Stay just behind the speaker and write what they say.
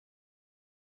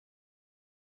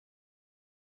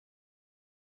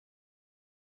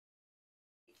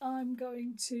I'm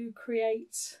going to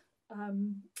create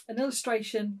an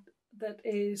illustration that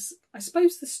is, I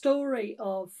suppose, the story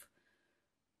of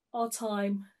our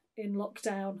time in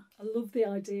lockdown. I love the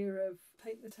idea of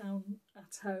paint the town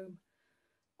at home,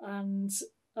 and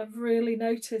I've really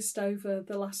noticed over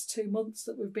the last 2 months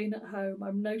that we've been at home,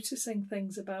 I'm noticing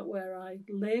things about where I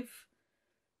live.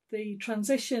 The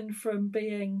transition from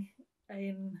being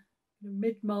in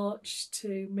mid-March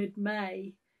to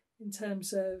mid-May in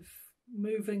terms of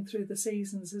moving through the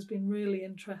seasons has been really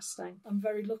interesting. I'm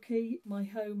very lucky. My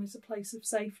home is a place of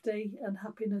safety and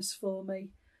happiness for me,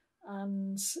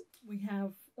 and we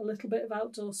have a little bit of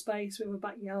outdoor space. We have a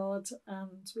backyard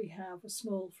and we have a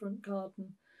small front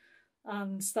garden,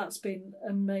 and that's been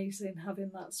amazing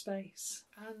having that space.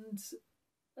 And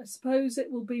I suppose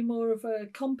it will be more of a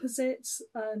composite,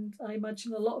 and I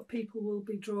imagine a lot of people will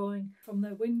be drawing from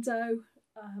their window.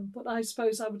 But I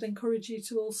suppose I would encourage you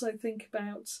to also think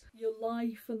about your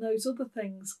life and those other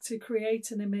things to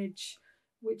create an image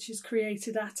which is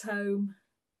created at home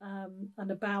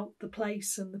and about the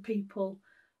place and the people.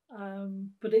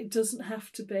 But it doesn't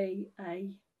have to be a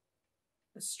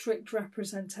strict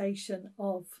representation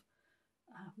of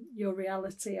your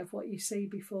reality, of what you see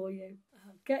before you.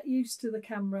 Get used to the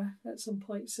camera at some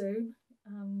point soon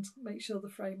and make sure the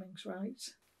framing's right.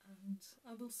 And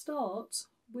I will start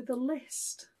with a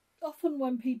list. Often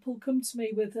when people come to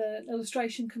me with an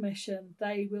illustration commission,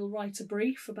 they will write a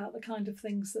brief about the kind of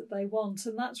things that they want,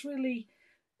 and that's really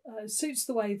suits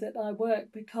the way that I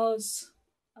work, because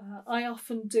I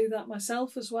often do that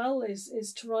myself as well,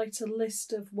 is to write a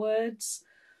list of words,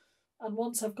 and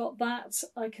once I've got that,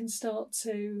 I can start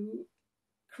to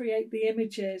create the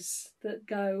images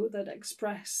that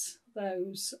express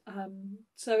those.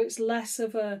 So it's less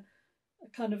of a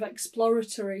kind of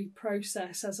exploratory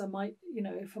process as I might,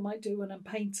 if I might do when I'm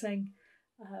painting.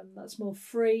 That's more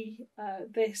free.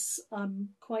 This, I'm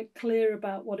quite clear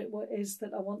about what it is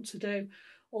that I want to do,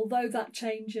 although that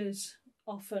changes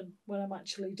often when I'm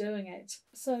actually doing it.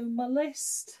 So my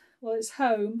list, well, it's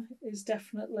home is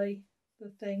definitely the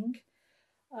thing.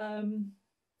 Owen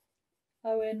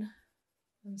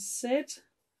and Sid,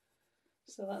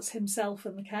 so that's himself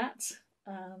and the cat,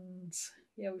 and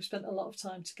yeah, we've spent a lot of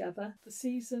time together. The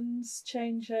seasons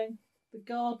changing, the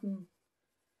garden,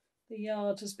 the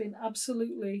yard has been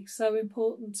absolutely so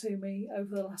important to me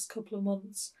over the last couple of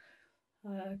months.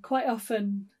 Quite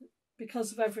often,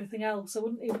 because of everything else, I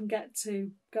wouldn't even get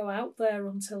to go out there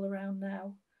until around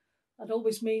now. I'd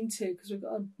always mean to, because we've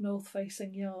got a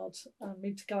north-facing yard. I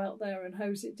need to go out there and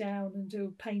hose it down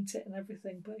and paint it and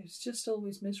everything, but it's just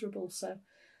always miserable. So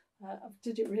I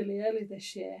did it really early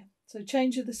this year. So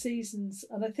change of the seasons,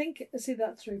 and I think I see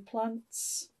that through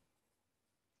plants,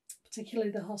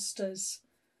 particularly the hostas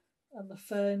and the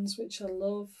ferns, which I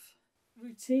love.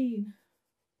 Routine.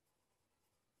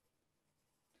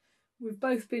 We've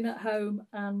both been at home,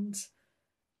 and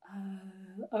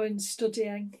Owen's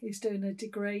studying, he's doing a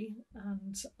degree,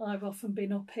 and I've often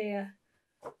been up here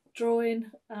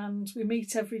drawing, and we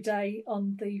meet every day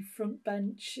on the front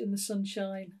bench in the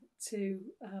sunshine to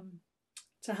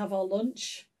have our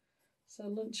lunch. So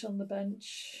lunch on the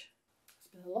bench.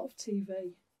 There's been a lot of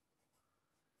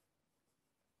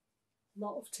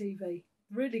TV.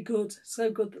 Really good. So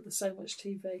good that there's so much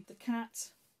TV. The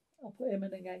cat, I'll put him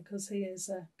in again because he is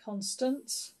a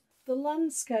constant. The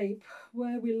landscape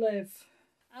where we live.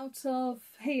 Out of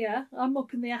here, I'm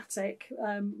up in the attic.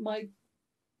 My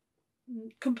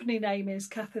company name is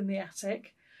Cath in the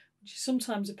Attic, which is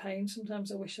sometimes a pain.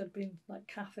 Sometimes I wish I'd been like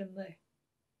Cath in the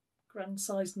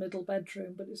grand-sized middle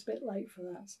bedroom, but it's a bit late for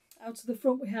that. Out of the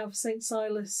front we have St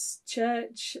Silas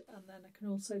Church, and then I can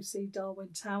also see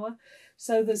Darwen Tower.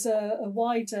 So there's a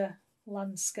wider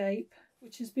landscape,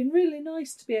 which has been really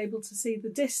nice to be able to see the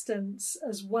distance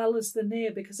as well as the near,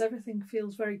 because everything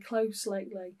feels very close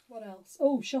lately. What else?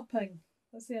 Oh, shopping.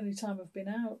 That's the only time I've been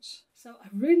out. So I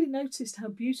really noticed how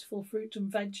beautiful fruit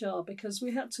and veg are, because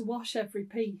we had to wash every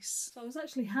piece. So I was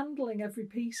actually handling every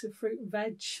piece of fruit and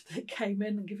veg that came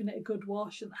in and giving it a good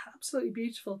wash, and absolutely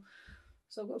beautiful.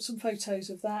 So I've got some photos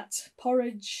of that.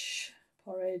 Porridge,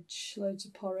 loads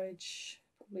of porridge,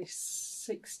 probably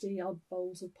 60 odd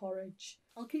bowls of porridge.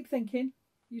 I'll keep thinking.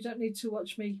 You don't need to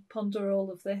watch me ponder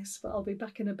all of this, but I'll be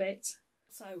back in a bit.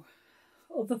 So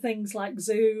other things like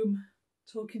Zoom,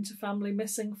 talking to family,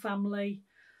 missing family,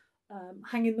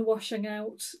 hanging the washing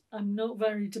out. I'm not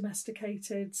very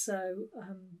domesticated, so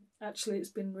actually it's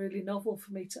been really novel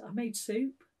for me I made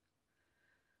soup.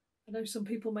 I know some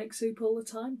people make soup all the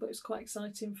time, but it's quite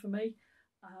exciting for me.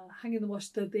 Hanging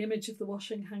the image of the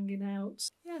washing hanging out.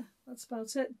 Yeah, that's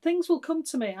about it. Things will come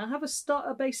to me. I have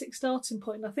a basic starting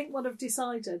point, and I think what I've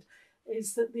decided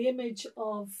is that the image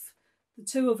of the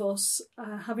two of us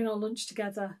having our lunch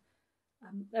together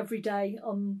every day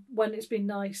on when it's been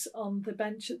nice on the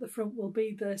bench at the front will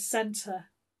be the centre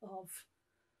of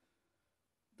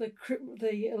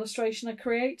the illustration I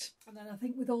create, and then I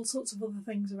think with all sorts of other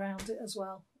things around it as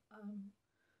well.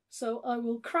 So I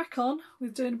will crack on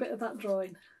with doing a bit of that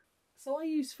drawing. So I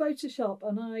use Photoshop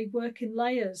and I work in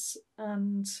layers,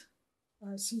 and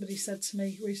somebody said to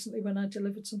me recently when I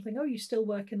delivered something, "Oh, you still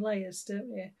work in layers, don't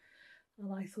you?"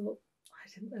 And I thought, I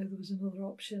didn't know there was another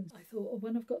option. I thought, oh,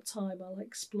 when I've got time, I'll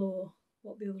explore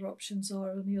what the other options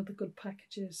are and the other good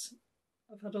packages.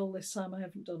 I've had all this time, I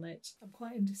haven't done it. I'm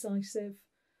quite indecisive.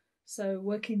 So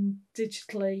working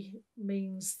digitally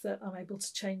means that I'm able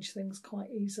to change things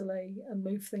quite easily and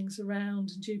move things around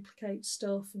and duplicate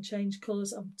stuff and change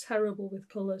colours. I'm terrible with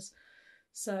colours.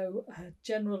 So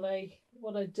generally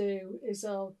what I do is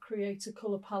I'll create a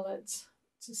colour palette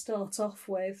to start off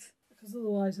with, because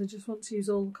otherwise I just want to use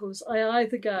all the colours. I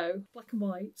either go black and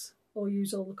white or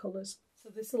use all the colours. So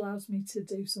this allows me to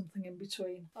do something in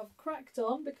between. I've cracked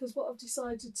on because what I've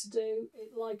decided to do,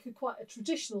 quite a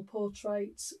traditional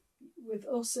portrait with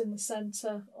us in the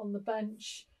centre on the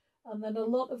bench, and then a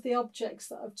lot of the objects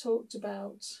that I've talked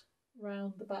about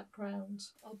around the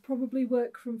background. I'll probably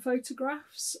work from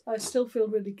photographs. I still feel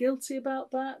really guilty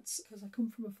about that because I come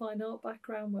from a fine art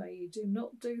background where you do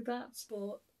not do that,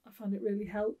 but I find it really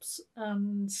helps.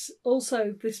 And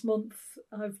also this month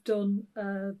I've done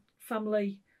a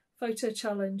family photo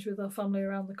challenge with our family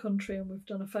around the country, and we've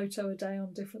done a photo a day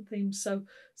on different themes. So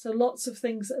lots of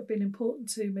things that have been important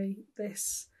to me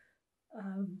this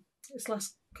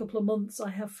last couple of months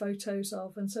I have photos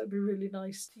of, and so it'd be really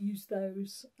nice to use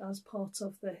those as part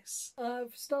of this.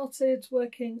 I've started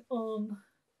working on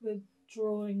the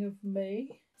drawing of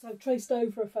me. So I've traced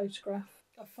over a photograph.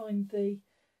 I find I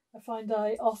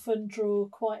often draw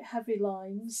quite heavy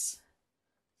lines,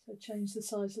 so change the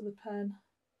size of the pen,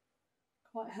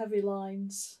 quite heavy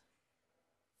lines,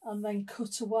 and then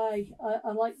cut away.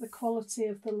 I like the quality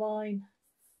of the line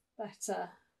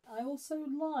better. I also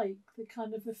like the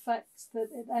kind of effect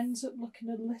that it ends up looking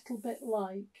a little bit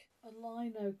like a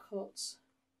lino cut,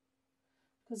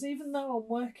 because even though I'm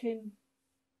working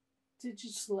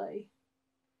digitally,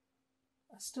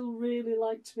 I still really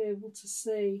like to be able to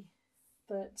see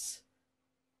that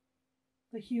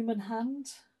the human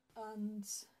hand, and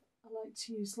I like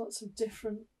to use lots of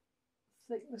different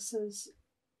thicknesses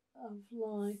of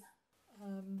line,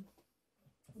 and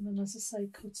then, as I say,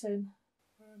 cut in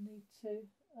where I need to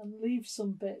and leave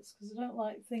some bits, because I don't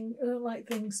like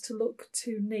things to look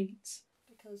too neat,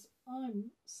 because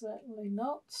I'm certainly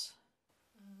not.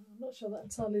 I'm not sure that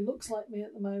entirely looks like me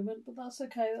at the moment, but that's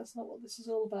okay. That's not what this is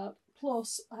all about.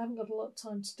 Plus, I haven't got a lot of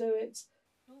time to do it.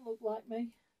 Don't look like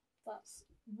me. That's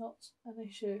not an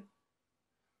issue.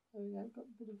 There we go. I've got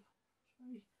a bit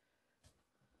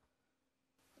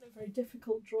of very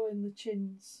difficult drawing the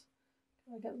chins.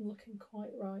 Can I get them looking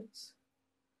quite right?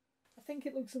 I think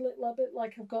it looks a little bit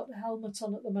like I've got a helmet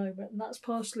on at the moment, and that's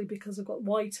partially because I've got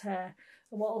white hair.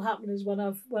 And what will happen is when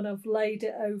I've laid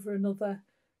it over another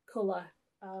colour,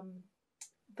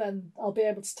 then I'll be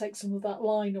able to take some of that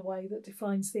line away that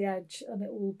defines the edge, and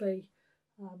it will be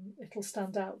it'll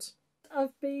stand out.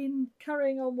 I've been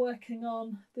carrying on working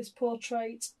on this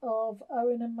portrait of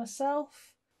Owen and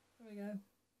myself. There we go.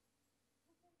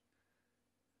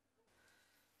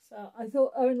 So I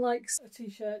thought Owen likes a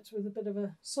t-shirt with a bit of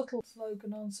a subtle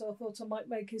slogan on, so I thought I might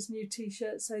make his new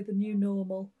t-shirt say the new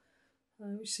normal,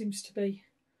 which seems to be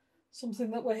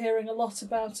something that we're hearing a lot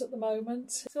about at the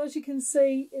moment. So as you can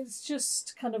see, it's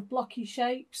just kind of blocky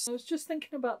shapes. I was just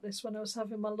thinking about this when I was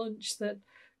having my lunch, that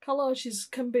collages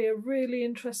can be a really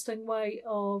interesting way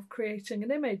of creating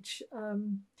an image.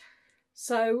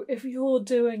 So if you're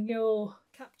doing your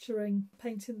capturing,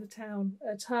 painting the town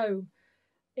at home,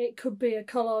 it could be a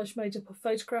collage made up of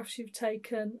photographs you've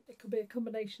taken. It could be a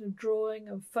combination of drawing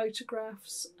and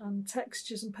photographs and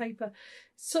textures and paper.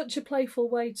 Such a playful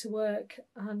way to work,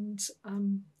 and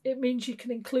it means you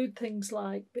can include things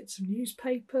like bits of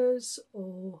newspapers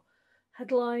or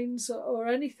headlines or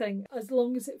anything, as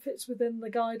long as it fits within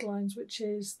the guidelines, which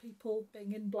is people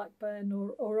being in Blackburn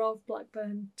or of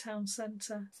Blackburn town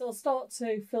centre. So I'll start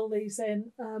to fill these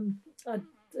in.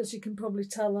 As you can probably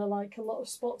tell, I like a lot of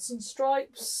spots and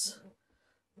stripes.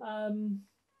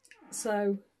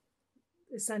 So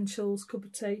essentials, cup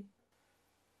of tea.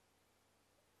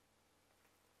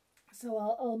 So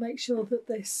I'll make sure that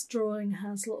this drawing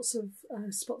has lots of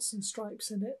spots and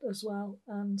stripes in it as well,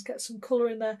 and get some colour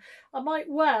in there. I might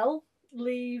well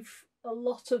leave a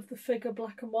lot of the figure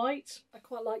black and white. I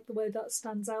quite like the way that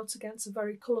stands out against a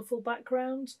very colourful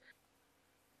background.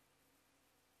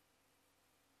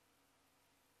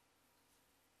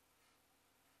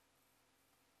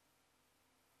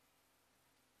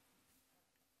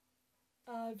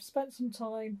 I've spent some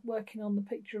time working on the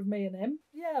picture of me and him.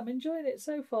 Yeah, I'm enjoying it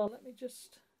so far. Let me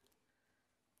just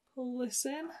pull this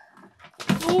in.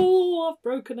 Oh, I've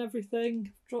broken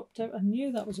everything. Dropped out. I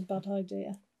knew that was a bad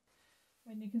idea. I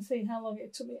mean, you can see how long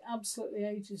it took me absolutely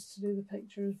ages to do the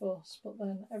picture of us, but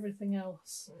then everything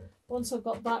else, once I've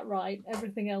got that right,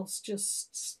 everything else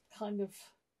just kind of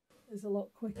is a lot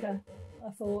quicker.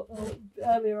 I thought,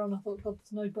 earlier on, I thought, God,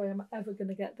 there's no way I'm ever going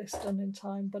to get this done in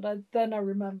time, but then I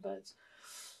remembered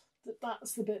that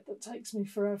that's the bit that takes me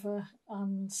forever,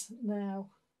 and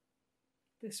now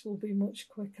this will be much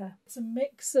quicker. It's a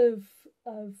mix of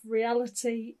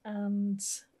reality and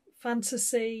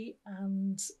fantasy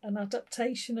and an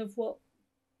adaptation of what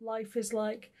life is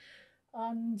like.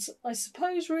 And I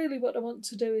suppose really what I want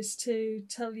to do is to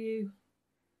tell you,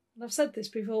 and I've said this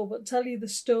before, but tell you the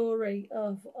story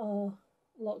of our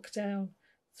lockdown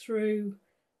through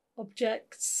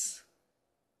objects,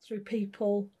 through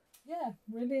people. Yeah,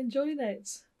 really enjoying it.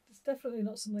 It's definitely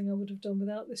not something I would have done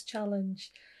without this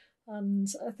challenge. And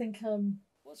I think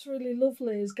what's really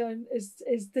lovely is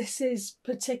this is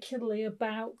particularly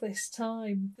about this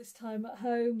time at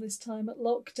home, this time at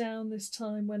lockdown, this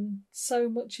time when so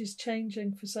much is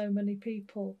changing for so many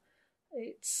people.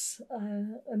 It's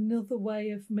another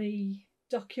way of me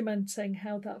documenting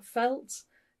how that felt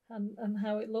and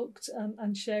how it looked,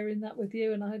 and sharing that with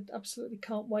you. And I absolutely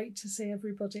can't wait to see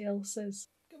everybody else's.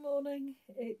 Good morning.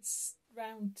 It's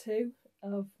round 2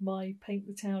 of my Paint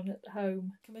the Town at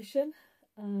Home commission,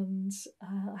 and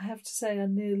I have to say I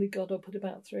nearly got up at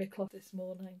about 3 o'clock this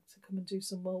morning to come and do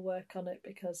some more work on it,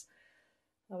 because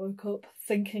I woke up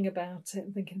thinking about it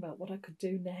and thinking about what I could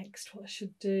do next, what I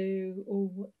should do.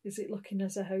 Oh, is it looking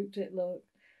as I hoped it looked?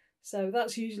 So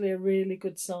that's usually a really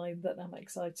good sign that I'm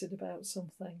excited about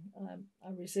something. I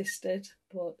resisted,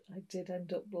 but I did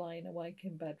end up lying awake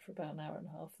in bed for about an hour and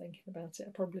a half thinking about it.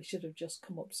 I probably should have just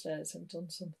come upstairs and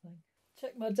done something.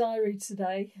 Checked my diary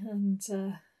today, and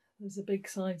there's a big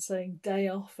sign saying day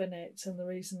off in it, and the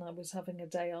reason I was having a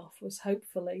day off was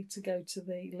hopefully to go to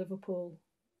the Liverpool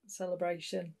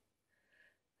celebration,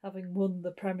 having won the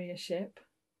Premiership.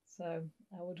 So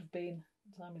I would have been,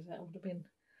 what time is it? I would have been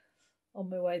on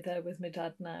my way there with my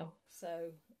dad now.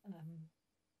 So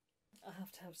I have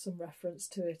to have some reference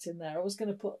to it in there. I was going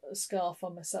to put a scarf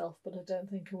on myself, but I don't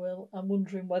think I will. I'm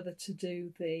wondering whether to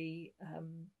do the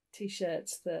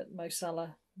T-shirts that Mo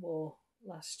Salah wore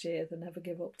last year, the Never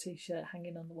Give Up T-shirt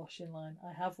hanging on the washing line.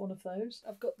 I have one of those.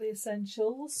 I've got the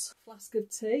essentials, flask of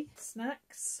tea,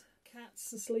 snacks,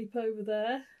 cat's asleep over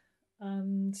there,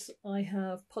 and I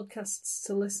have podcasts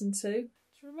to listen to.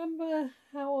 Do you remember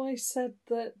how I said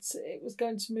that it was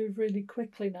going to move really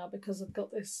quickly now because I've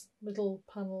got this middle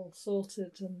panel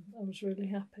sorted and I was really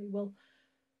happy? Well,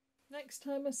 next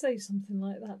time I say something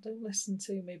like that, don't listen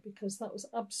to me, because that was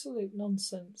absolute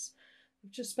nonsense. I've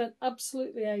just spent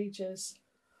absolutely ages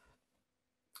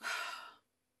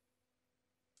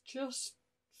just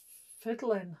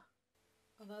fiddling,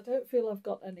 and I don't feel I've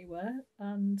got anywhere,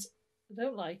 and I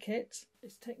don't like it.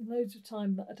 It's taken loads of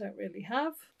time that I don't really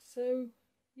have. So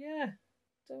yeah,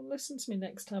 don't listen to me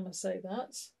next time I say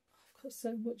that. I've got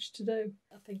so much to do.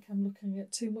 I think I'm looking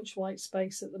at too much white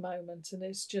space at the moment, and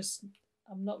it's just,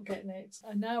 I'm not getting it.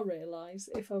 I now realise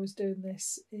if I was doing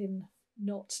this in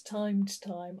not timed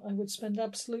time, I would spend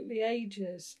absolutely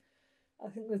ages. I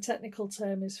think the technical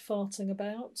term is farting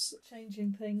about,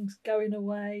 changing things, going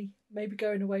away, maybe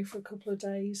going away for a couple of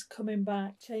days, coming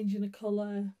back, changing a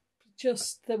colour.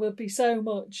 Just, there will be so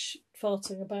much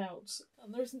farting about,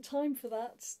 and there isn't time for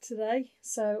that today,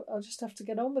 so I'll just have to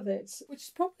get on with it, which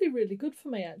is probably really good for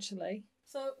me actually.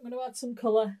 So I'm going to add some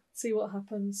colour, see what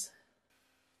happens.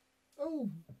 Oh,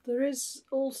 there is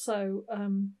also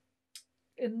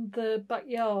in the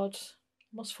backyard,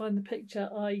 must find the picture,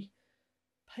 I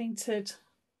painted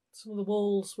some of the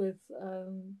walls with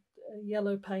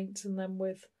yellow paint, and then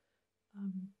with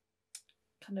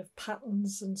kind of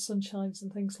patterns and sunshines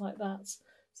and things like that.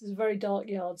 This is a very dark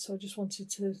yard, so I just wanted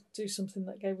to do something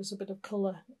that gave us a bit of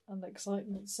colour and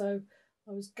excitement. So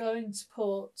I was going to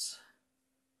put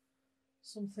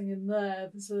something in there.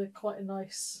 There's quite a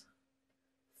nice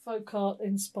folk art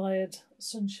inspired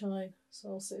sunshine, so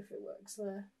I'll see if it works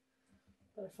there.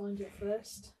 Better find it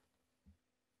first.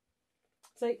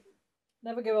 See,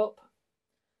 never give up.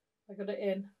 I got it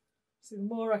in. See, the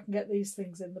more I can get these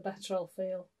things in, the better I'll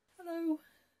feel. Hello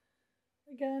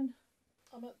again.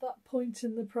 I'm at that point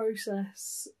in the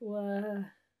process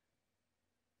where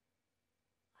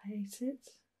I hate it.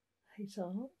 I hate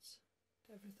art.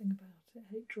 Everything about it. I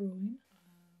hate drawing.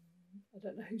 I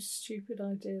don't know whose stupid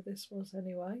idea this was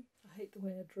anyway. I hate the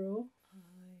way I draw.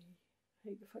 I I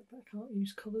hate the fact that I can't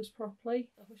use colours properly.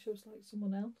 I wish I was like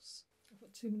someone else. I've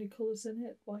got too many colours in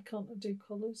it. Why can't I do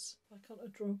colours? Why can't I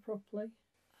draw properly?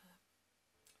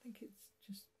 I think it's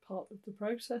just part of the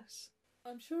process.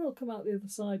 I'm sure I'll come out the other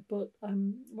side, but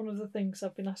one of the things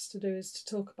I've been asked to do is to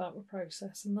talk about my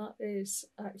process, and that is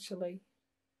actually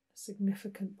a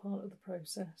significant part of the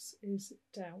process is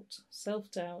doubt,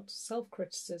 self-doubt,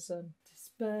 self-criticism,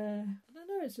 despair. I don't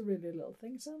know, it's a really little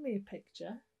thing. It's only a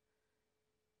picture.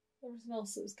 Everything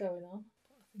else that's going on.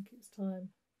 But I think it's time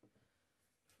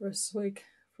for a swig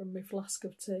from my flask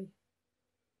of tea.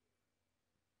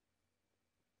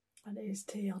 And it is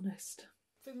tea, honest.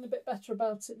 Feeling a bit better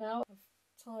about it now. I've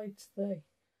tied the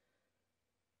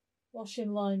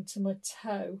washing line to my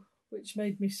toe, which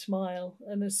made me smile.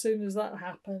 And as soon as that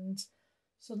happened,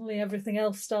 suddenly everything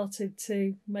else started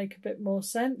to make a bit more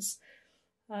sense.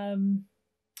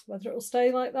 Whether it'll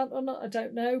stay like that or not, I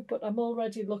don't know, but I'm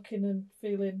already looking and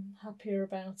feeling happier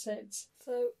about it.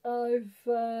 So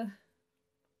I've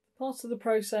part of the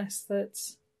process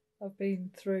that I've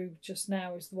been through just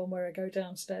now is the one where I go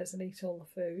downstairs and eat all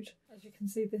the food. As you can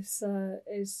see, this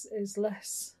is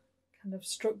less kind of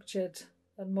structured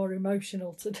and more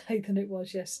emotional today than it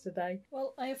was yesterday.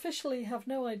 Well, I officially have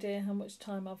no idea how much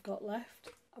time I've got left.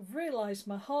 I've realised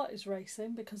my heart is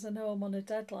racing because I know I'm on a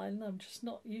deadline. I'm just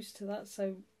not used to that,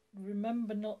 so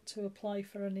remember not to apply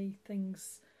for any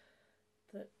things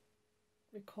that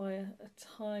require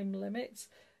a time limit.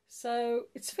 So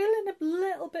it's feeling a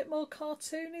little bit more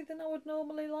cartoony than I would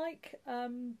normally like,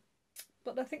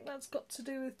 but I think that's got to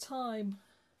do with time.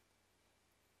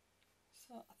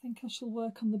 So I think I shall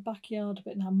work on the backyard a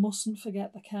bit now. Mustn't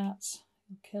forget the cat.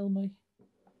 He'll kill me.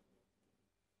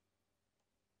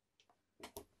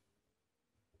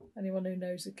 Anyone who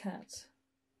knows a cat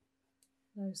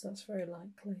knows that's very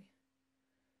likely.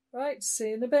 Right, see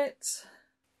you in a bit.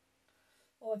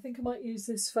 Oh, I think I might use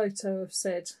this photo of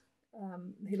Sid.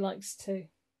 He likes to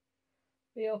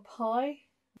be up high.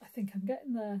 I think I'm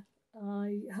getting there.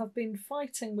 I have been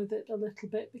fighting with it a little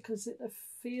bit because it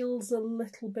feels a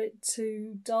little bit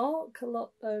too dark. A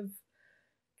lot of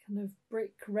kind of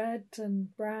brick red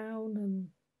and brown and,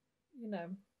 you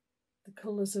know, the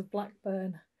colours of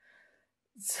Blackburn.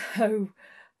 So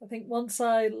I think once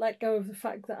I let go of the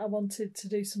fact that I wanted to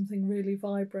do something really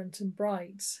vibrant and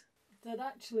bright, that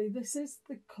actually this is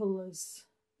the colours.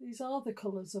 These are the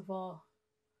colours of our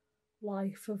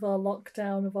life, of our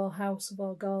lockdown, of our house, of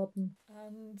our garden.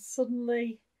 And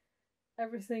suddenly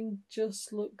everything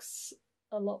just looks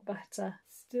a lot better.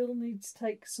 Still need to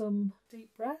take some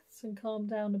deep breaths and calm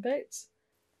down a bit.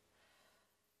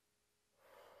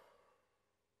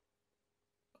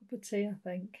 Cup of tea, I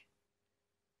think.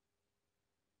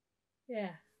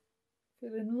 Yeah,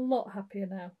 feeling a lot happier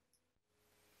now.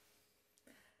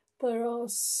 There are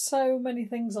so many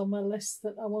things on my list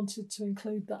that I wanted to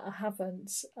include that I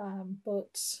haven't,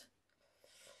 but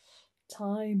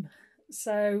time.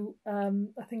 So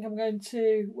I think I'm going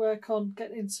to work on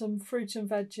getting some fruit and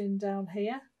veg in down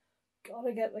here.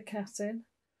 Gotta get the cat in.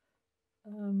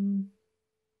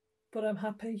 But I'm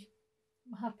happy.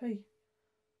 I'm happy.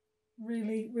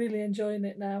 Really, really enjoying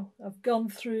it now. I've gone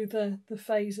through the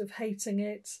phase of hating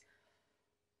it,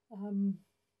 and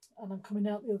I'm coming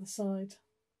out the other side.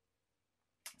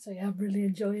 So yeah, I'm really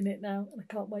enjoying it now and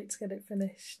I can't wait to get it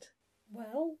finished.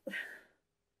 Well, I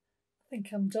think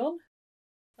I'm done.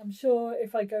 I'm sure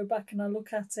if I go back and I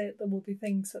look at it, there will be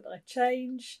things that I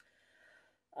change.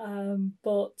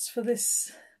 But for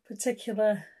this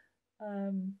particular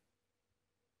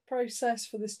process,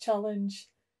 for this challenge,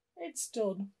 it's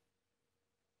done.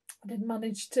 I didn't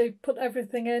manage to put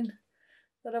everything in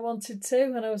that I wanted to,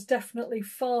 and I was definitely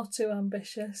far too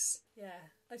ambitious. Yeah.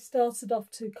 I started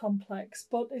off too complex,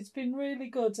 but it's been really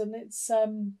good, and it's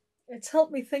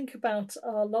helped me think about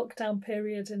our lockdown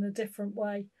period in a different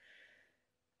way.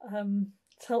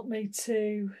 It's helped me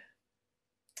to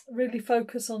really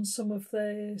focus on some of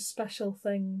the special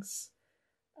things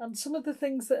and some of the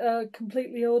things that are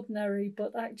completely ordinary,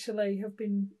 but actually have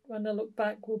been, when I look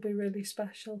back, will be really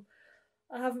special.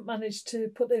 I haven't managed to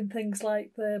put in things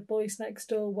like the boys next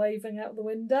door waving out the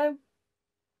window,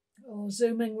 or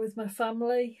zooming with my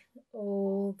family,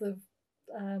 or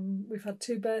we've had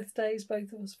 2 birthdays,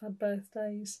 both of us have had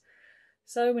birthdays.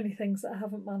 So many things that I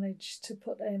haven't managed to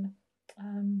put in.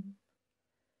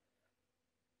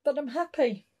 But I'm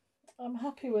happy. I'm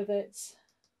happy with it.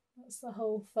 That's the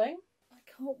whole thing. I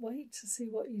can't wait to see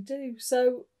what you do.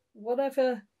 So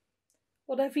whatever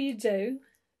you do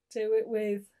it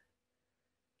with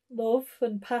love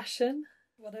and passion.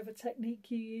 Whatever technique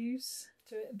you use,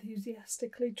 do it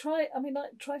enthusiastically. Try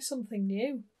something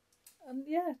new. And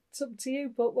yeah, it's up to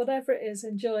you, but whatever it is,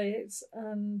 enjoy it,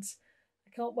 and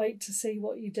I can't wait to see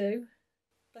what you do.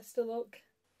 Best of luck.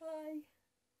 Bye.